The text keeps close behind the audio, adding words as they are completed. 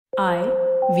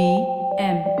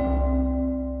IVM.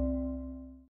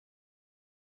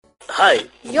 Hi,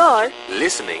 You're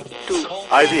listening to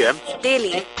IVM.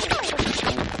 daily.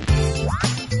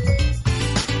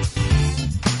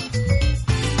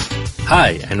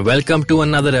 Hi, and welcome to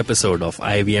another episode of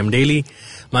IVM Daily.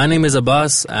 My name is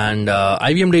Abbas, and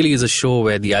IVM Daily is a show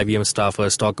where the IVM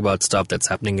staffers talk about stuff that's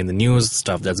happening in the news,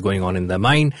 stuff that's going on in their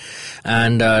mind.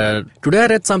 And today I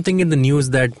read something in the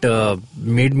news that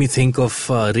made me think of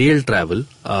rail travel,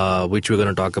 which we're going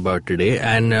to talk about today.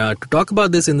 And to talk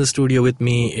about this in the studio with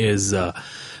me is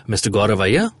Mr. Gaurav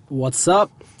Iyer. What's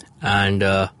up? And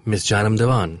Ms. Janam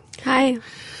Devan. Hi.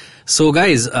 So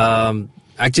guys,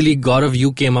 actually, Gaurav,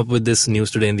 you came up with this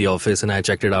news today in the office, and I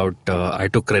checked it out. I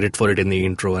took credit for it in the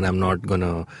intro, and I'm not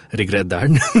gonna regret that.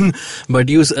 But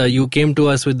you came to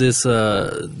us with this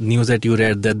news that you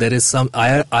read that there is some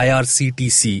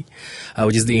IRCTC,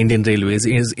 which is the Indian Railways,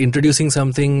 is introducing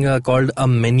something called a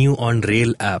menu on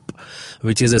rail app,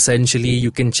 which is essentially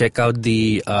you can check out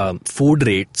the food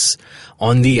rates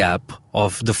on the app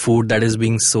of the food that is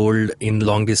being sold in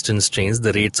long distance trains,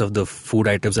 the rates of the food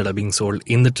items that are being sold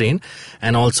in the train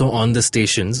and also on the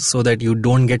stations, so that you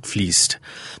don't get fleeced.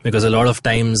 Because a lot of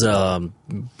times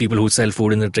people who sell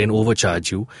food in the train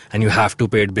overcharge you, and you have to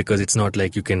pay it because it's not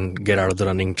like you can get out of the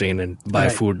running train and buy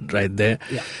food right there.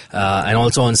 Yeah. And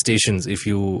also on stations, if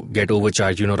you get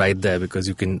overcharged, right there, because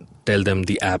you can tell them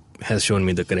the app has shown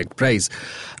me the correct price.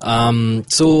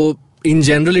 So in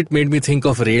general, it made me think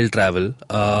of rail travel.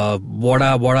 What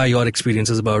are your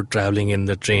experiences about traveling in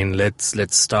the train? Let's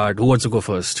start. Who wants to go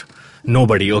first?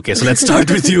 Nobody. Okay, so let's start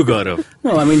with you, Gaurav.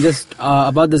 No, I mean, just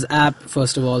about this app,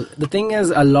 first of all. The thing is,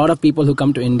 a lot of people who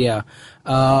come to India,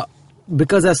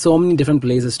 because there's so many different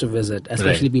places to visit,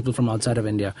 especially people from outside of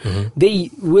India,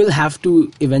 they will have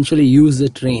to eventually use the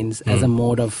trains as a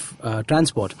mode of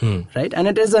transport, right? And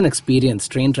it is an experience.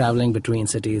 Train traveling between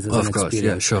cities is an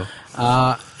experience. Yeah,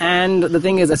 sure. And the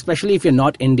thing is, especially if you're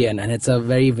not Indian, and it's a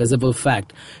very visible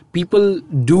fact, people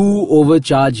do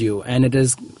overcharge you, and it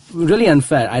is really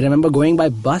unfair. I remember going by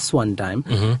bus one time.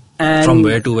 And From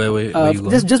where to where you go?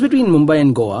 just between Mumbai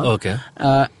and Goa. Okay.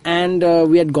 And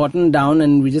we had gotten down,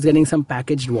 and we're just getting some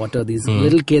packaged water. These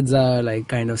little kids are like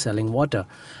kind of selling water.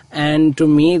 And to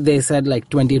me, they said like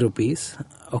 20 rupees.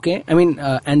 Okay. I mean,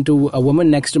 and to a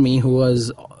woman next to me who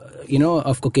was,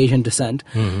 of Caucasian descent,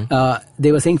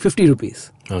 they were saying 50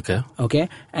 rupees. Okay. Okay.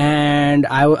 And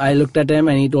I looked at him,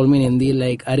 and he told me in Hindi,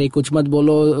 like, "Arey, kuch mat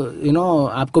bolo,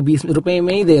 aapko 20 rupees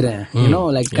mein hi de rahe hain,"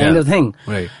 like kind of thing.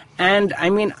 Right. And I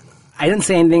mean, I didn't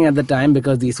say anything at the time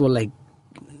because these were like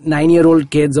 9-year-old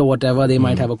kids or whatever. They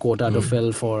might have a quota to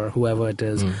fill for whoever it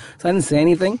is. So I didn't say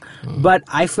anything. But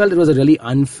I felt it was a really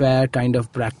unfair kind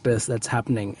of practice that's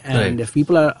happening. And if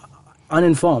people are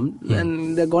uninformed,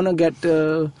 then they're going to get,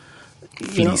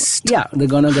 fleeced. They're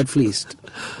going to get fleeced.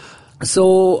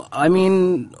 So, I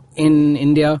mean, in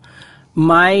India,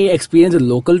 my experience with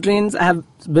local trains have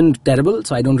been terrible,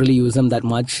 so I don't really use them that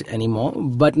much anymore.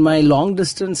 But my long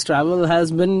distance travel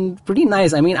has been pretty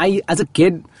nice. I mean, as a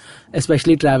kid,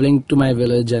 especially traveling to my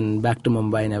village and back to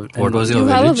Mumbai and everything. What was your You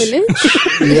village? have a village?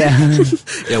 Yeah.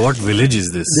 Yeah, what village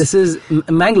is this? This is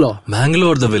Mangalore.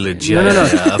 Mangalore, the village. Yeah, No.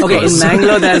 Yeah, of Okay, course. in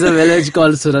Mangalore there's a village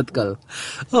called Surathkal.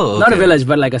 Oh, okay. Not a village,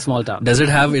 but like a small town. Does it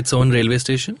have its own railway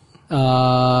station?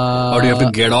 Or do you have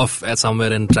to get off at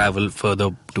somewhere and travel further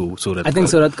to Surat? I think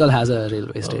Surathkal has a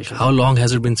railway station. How long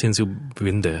has it been since you've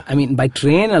been there? I mean, by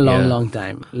train, a long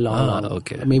time. Long.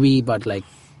 Okay. Maybe about like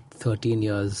 13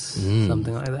 years,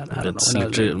 something like that. I don't That's know.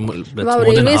 that's Wow,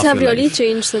 more than railways half have your really life.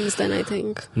 changed since then, I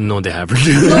think. No, they haven't.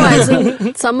 No, as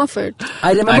in some of it.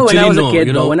 I remember when I was a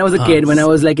kid, when I was a kid, when I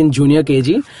was like in junior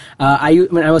KG,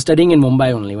 when I was studying in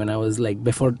Mumbai only, when I was like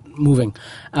before moving,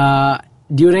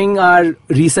 during our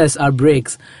recess, our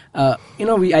breaks, I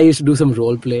used to do some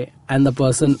role play, and the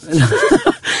person,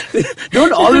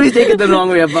 don't always take it the wrong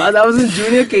way, but I was in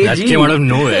junior KG. That came out of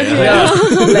nowhere. Yeah.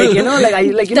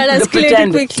 That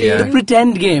escalated quickly. The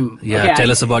pretend game. Yeah, Okay,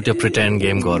 tell us about your pretend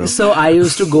game, Gaurav. So I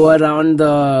used to go around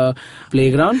the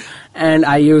playground, and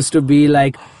I used to be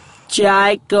like,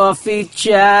 chai, coffee,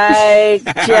 5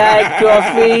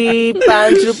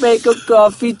 rupees ko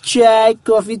coffee, chai.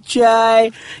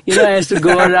 I used to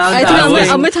go around. I think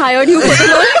Amit hired you for the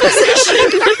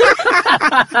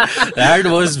That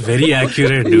was very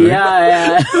accurate, dude.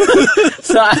 Yeah.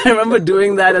 So I remember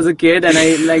doing that as a kid, and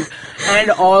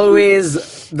and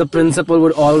always the principal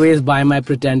would always buy my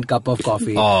pretend cup of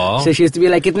coffee. Aww. So she used to be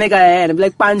like, "Kitne ka hai?" And I'd be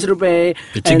like, 5 rupees.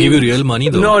 Did she give you real money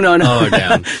though? No. Oh,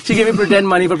 damn. She gave me pretend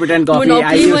money for pretend coffee. Monopoly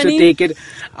I used money? to take it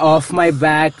off my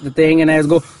back, the thing, and I just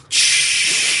go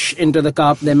into the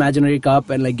cup, the imaginary cup,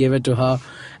 and like give it to her.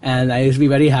 and I used to be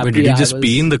very happy. Wait, did you I just was-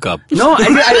 pee in the cup? No, I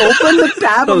opened the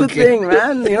tap of the Okay. thing,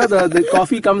 man. The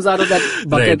coffee comes out of that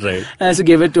bucket. Right. And I used to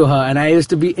give it to her, and I used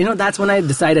to be, that's when I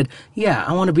decided, yeah,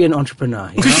 I want to be an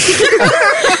entrepreneur.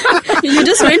 You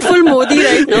just went full Modi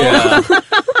right now. Yeah.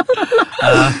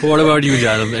 What about you,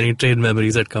 Janam? Any train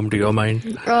memories that come to your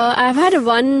mind? I've had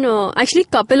actually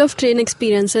couple of train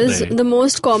experiences. Right. The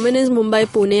most common is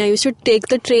Mumbai-Pune. I used to take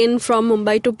the train from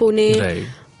Mumbai to Pune Right.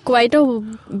 quite a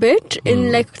bit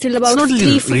in till about It's not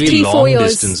really 3-4 long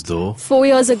years. distance though. 4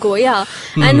 years ago, yeah.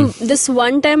 And this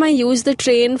one time I used the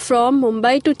train from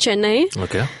Mumbai to Chennai.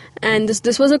 Okay. And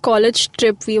this was a college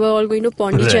trip. We were all going to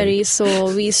Pondicherry, Right.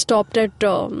 so we stopped at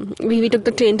we took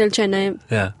the train till Chennai,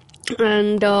 Yeah.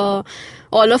 and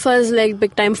all of us like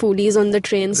big time foodies on the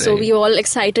train. So Right. we were all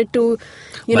excited to,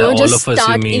 By all just of us,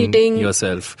 start you mean eating.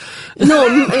 yourself. No,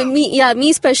 me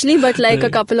especially, but like a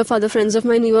couple of other friends of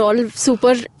mine, we were all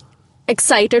super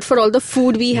excited for all the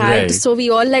food we had. Right. So we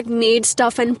all like made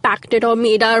stuff and packed it, or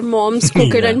made our moms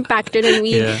cook it Yeah. and packed it, and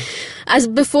we, Yeah. as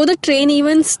before the train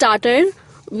even started,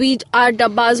 our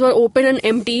dabbas were open and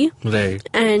empty. Right.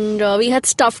 And we had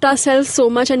stuffed ourselves so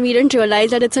much, and we didn't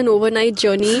realize that it's an overnight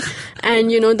journey, and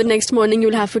the next morning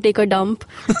you'll have to take a dump.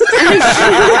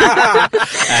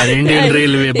 And Indian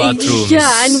Railway bathrooms. Yeah,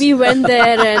 and we went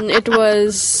there, and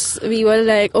we were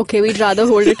like, okay, we'd rather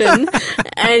hold it in.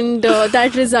 And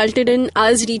that resulted in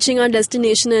us reaching our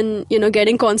destination and,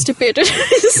 getting constipated.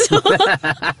 So,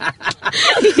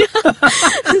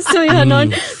 not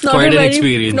quite a an very,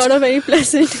 experience. not a very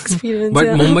pleasant experience. But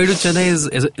yeah. Mumbai to Chennai is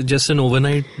it just an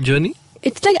overnight journey?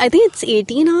 It's like, I think it's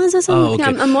 18 hours or something.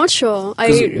 okay. I'm not sure.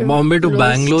 Because Bombay to lost.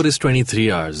 Bangalore is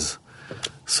 23 hours.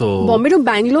 So Bombay to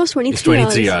Bangalore is 23 it's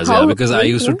 23 hours, How- yeah, because I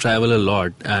used to yeah. travel a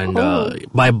lot, and Oh.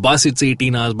 by bus it's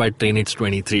 18 hours, by train it's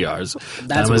 23 hours.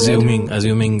 That's I'm cool.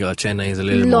 assuming Chennai is a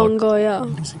little more. Longer, yeah.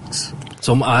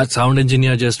 So our sound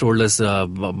engineer just told us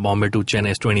Bombay to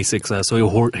Chennai is 26 hours, so you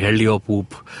held your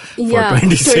poop Yeah, for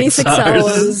 26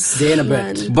 hours. Day and a bit.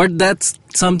 Man. But that's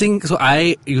something. So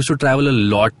I used to travel a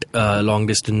lot long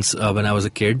distance when I was a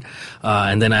kid,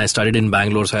 and then I studied in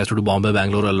Bangalore, so I used to do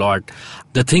Bangalore a lot.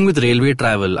 The thing with railway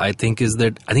travel, I think, is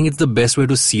that I think it's the best way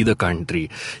to see the country.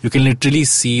 You can literally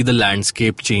see the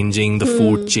landscape changing, the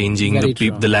food changing, Very the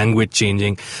true. the language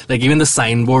changing. Like even the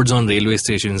signboards on railway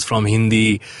stations, from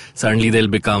Hindi, suddenly they'll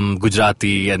become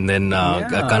Gujarati, and then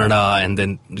Kannada, and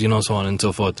then so on and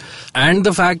so forth. And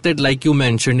the fact that, like you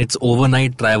mentioned, it's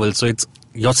overnight travel, so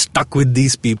you're stuck with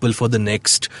these people for the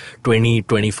next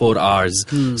 24 hours.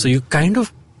 So you kind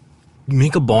of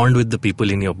make a bond with the people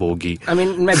in your bogie. I mean,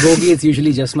 in my bogie, it's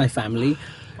usually just my family.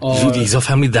 Or, Is your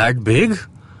family that big?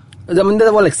 I mean,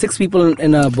 there were like 6 people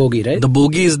in a bogie, right? The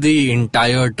bogie is the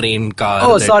entire train car.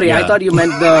 Oh, that- sorry. I yeah. thought you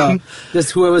meant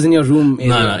just whoever's in your room.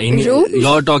 No. Room?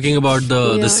 You're talking about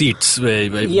the Yeah. seats,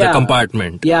 the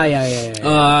compartment. Yeah.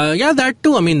 Yeah, that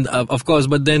too. I mean, of course,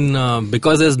 but then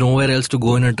because there's nowhere else to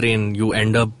go in a train, you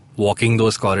end up walking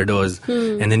those corridors,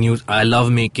 and then I love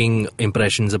making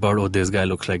impressions about, oh, this guy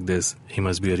looks like this, he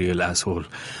must be a real asshole.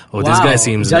 Oh, this Wow. guy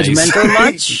seems Judgmental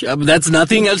nice. much? That's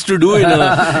nothing else to do in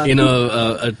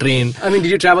a train. I mean, did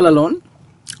you travel alone?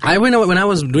 When I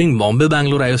was doing Bombay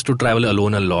Bangalore, I used to travel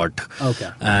alone a lot. Okay.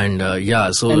 And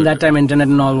so And that time, internet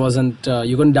and all wasn't.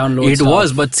 You couldn't download. it stuff.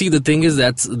 was, but see, the thing is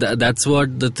that's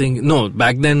what the thing. No,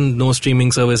 back then, no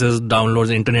streaming services,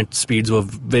 downloads, internet speeds were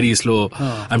very slow.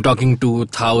 I'm talking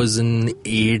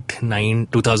 2008, 9,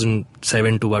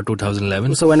 2007 to about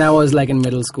 2011. So when I was like in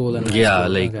middle school and high Yeah,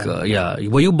 school, like okay.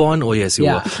 were you born? Oh yes, you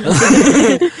Yeah.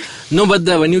 were. No, but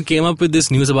when you came up with this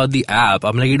news about the app,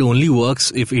 I'm like, it only works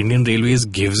if Indian Railways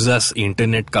gives us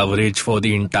internet coverage for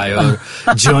the entire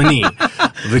journey.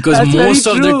 Because That's very most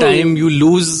of the true. time you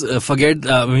lose, forget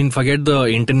the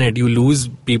internet, you lose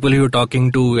people who you're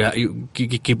talking to, you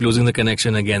keep losing the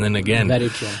connection again and again. Very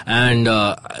true. And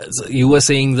so you were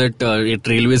saying that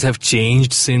railways have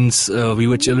changed since we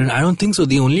were children. I don't think so.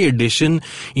 The only addition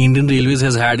Indian Railways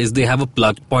has had is they have a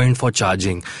plug point for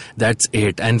charging. That's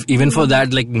it. And even for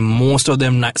that, like most of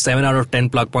them, 7 out of 10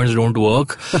 plug points don't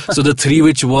work. So the 3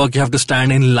 which work, you have to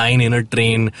stand in line in a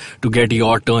train to get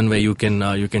your turn where you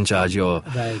can charge your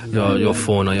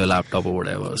phone or your laptop or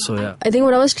whatever. So yeah. I think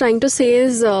what I was trying to say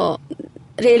is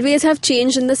railways have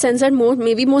changed in the sense that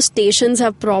maybe more stations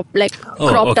have cropped Okay,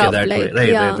 up. that Like,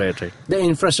 way. yeah. Right. The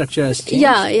infrastructure has changed.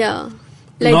 Yeah.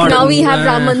 Like Not- now we have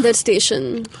Ram Mandir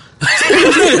station.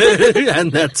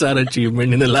 And that's our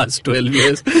achievement in the last 12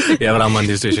 years. Yeah, Ram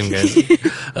Mandir station, guys.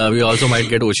 We also might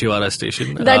get Oshiwara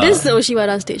station. That is the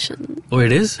Oshiwara station. Oh,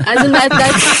 it is? As in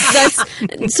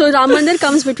that's so Ram Mandir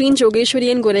comes between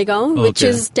Jogeshwari and Goregaon, which Okay.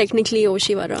 is technically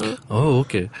Oshiwara. Oh,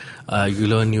 okay. You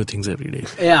learn new things every day.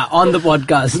 Yeah, on the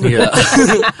podcast. Yeah.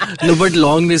 No, but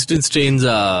long distance trains,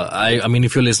 I mean,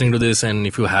 if you're listening to this and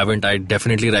if you haven't, I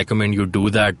definitely recommend you do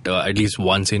that at least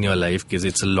once in your life because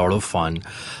it's a lot of fun.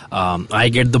 I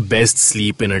get the best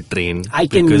sleep in a train. I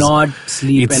because cannot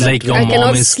sleep It's in a like train. your I mom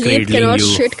cannot is sleep, cradling cannot you.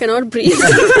 shit, cannot breathe.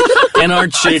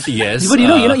 Cannot shit, yes. But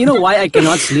you know why I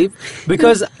cannot sleep?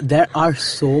 Because there are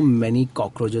so many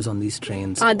cockroaches on these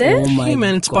trains. Are there? Oh my Hey,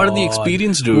 man, it's part of the God.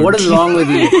 experience, dude. What is wrong with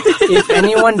you? If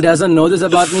anyone doesn't know this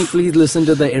about me, please listen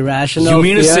to the Irrational You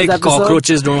mean to Fears say episode.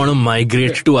 cockroaches don't want to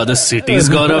migrate to other cities,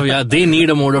 Gaurav? Yeah, they need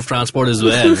a mode of transport as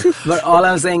well. But all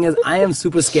I'm saying is I am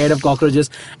super scared of cockroaches.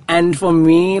 And for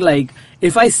me, like,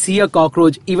 if I see a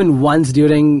cockroach even once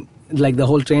during like the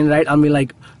whole train ride, I'll be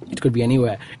like, it could be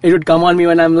anywhere. It would come on me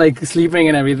when I'm like sleeping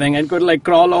and everything. It could like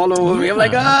crawl all over me. I'm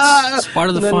like, ah! It's part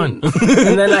of the fun.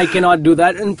 And then I cannot do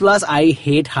that. And plus, I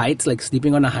hate heights. Like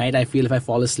sleeping on a height, I feel if I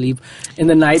fall asleep in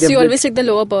the night. So if you the- always take the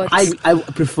lower berths. I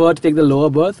prefer to take the lower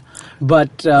berth.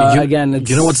 But again, it's...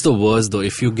 You know what's the worst though?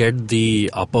 If you get the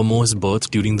uppermost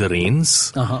berth during the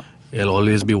rains, Uh-huh. there'll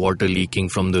always be water leaking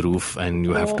from the roof and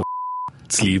you have to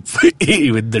sleep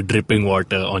with the dripping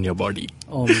water on your body.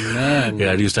 Oh, man.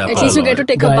 Yeah, it used to happen. At least you get to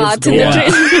take a Guys, bath in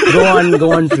the train.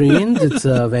 go on trains. It's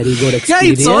a very good Yeah,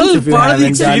 experience. it's all if you part of the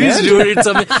haven't done experience,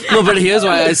 it. dude. It's no, but here's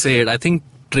why I say it. I think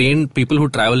people who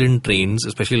travel in trains,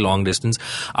 especially long distance,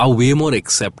 are way more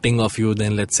accepting of you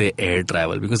than, let's say, air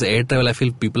travel. Because air travel, I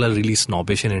feel people are really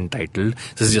snobbish and entitled.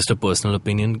 This is just a personal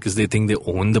opinion because they think they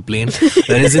own the plane.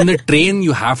 Whereas in the train,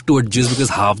 you have to adjust because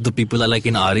half the people are like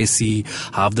in RAC,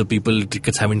 half the people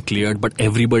tickets haven't cleared, but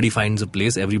everybody finds a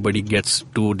place. Everybody gets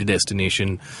to the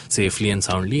destination safely and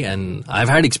soundly. And I've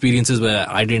had experiences where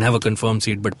I didn't have a confirmed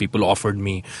seat, but people offered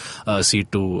me a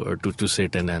seat to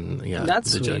sit in, and yeah,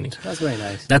 That's the sweet. journey. That's very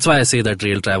nice. That's why I say that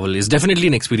rail travel is definitely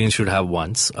an experience you should have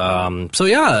once. So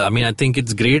yeah, I mean, I think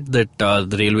it's great that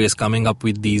the railway is coming up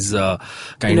with these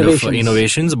kind of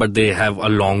innovations, but they have a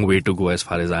long way to go as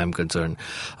far as I'm concerned.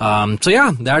 So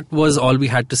yeah, that was all we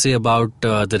had to say about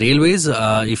the railways.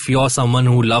 If you're someone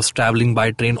who loves traveling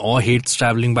by train or hates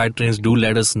traveling by trains, do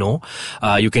let us know.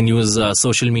 You can use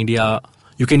social media.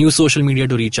 You can use social media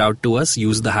to reach out to us.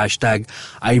 Use the hashtag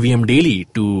IVM Daily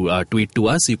to tweet to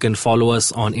us. You can follow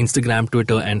us on Instagram,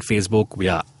 Twitter, and Facebook. We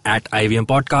are at IVM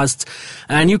Podcasts.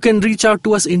 And you can reach out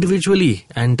to us individually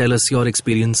and tell us your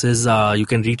experiences. You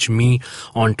can reach me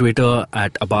on Twitter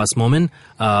at Abbas Momin.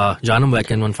 Janam, where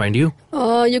can one find you?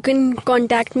 You can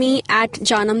contact me at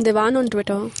Janam Devan on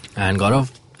Twitter. And Gaurav?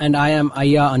 And I am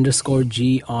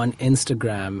Aya_G on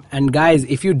Instagram. And guys,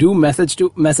 if you do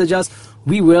message us,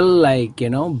 we will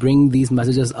bring these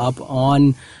messages up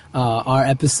on our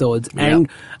episodes. Yeah. And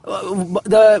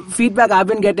the feedback I've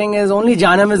been getting is only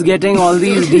Janam is getting all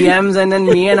these DMs, and then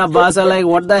me and Abbas are like,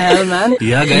 what the hell, man?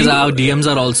 Yeah, guys, our DMs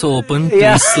are also open.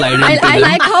 Yeah. Please slide into I them.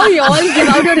 like how you all give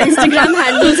out your Instagram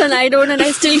handles and I don't, and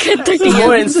I still get the More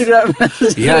DMs.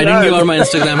 Instagram. Yeah, I didn't give out my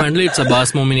Instagram handle. It's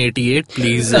AbbasMomin88.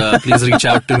 Please reach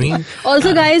out to me.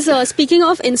 Also, guys, speaking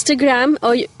of Instagram,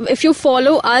 if you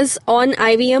follow us on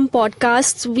IVM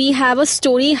Podcasts, we have a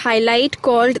story highlight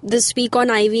called This Week on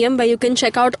IVM, where you can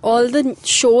check out all the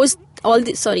shows,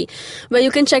 where you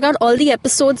can check out all the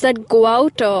episodes that go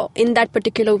out in that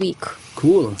particular week.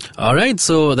 Cool. All right,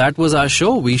 so that was our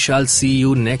show. We shall see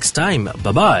you next time.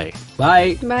 Bye-bye.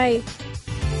 Bye. Bye.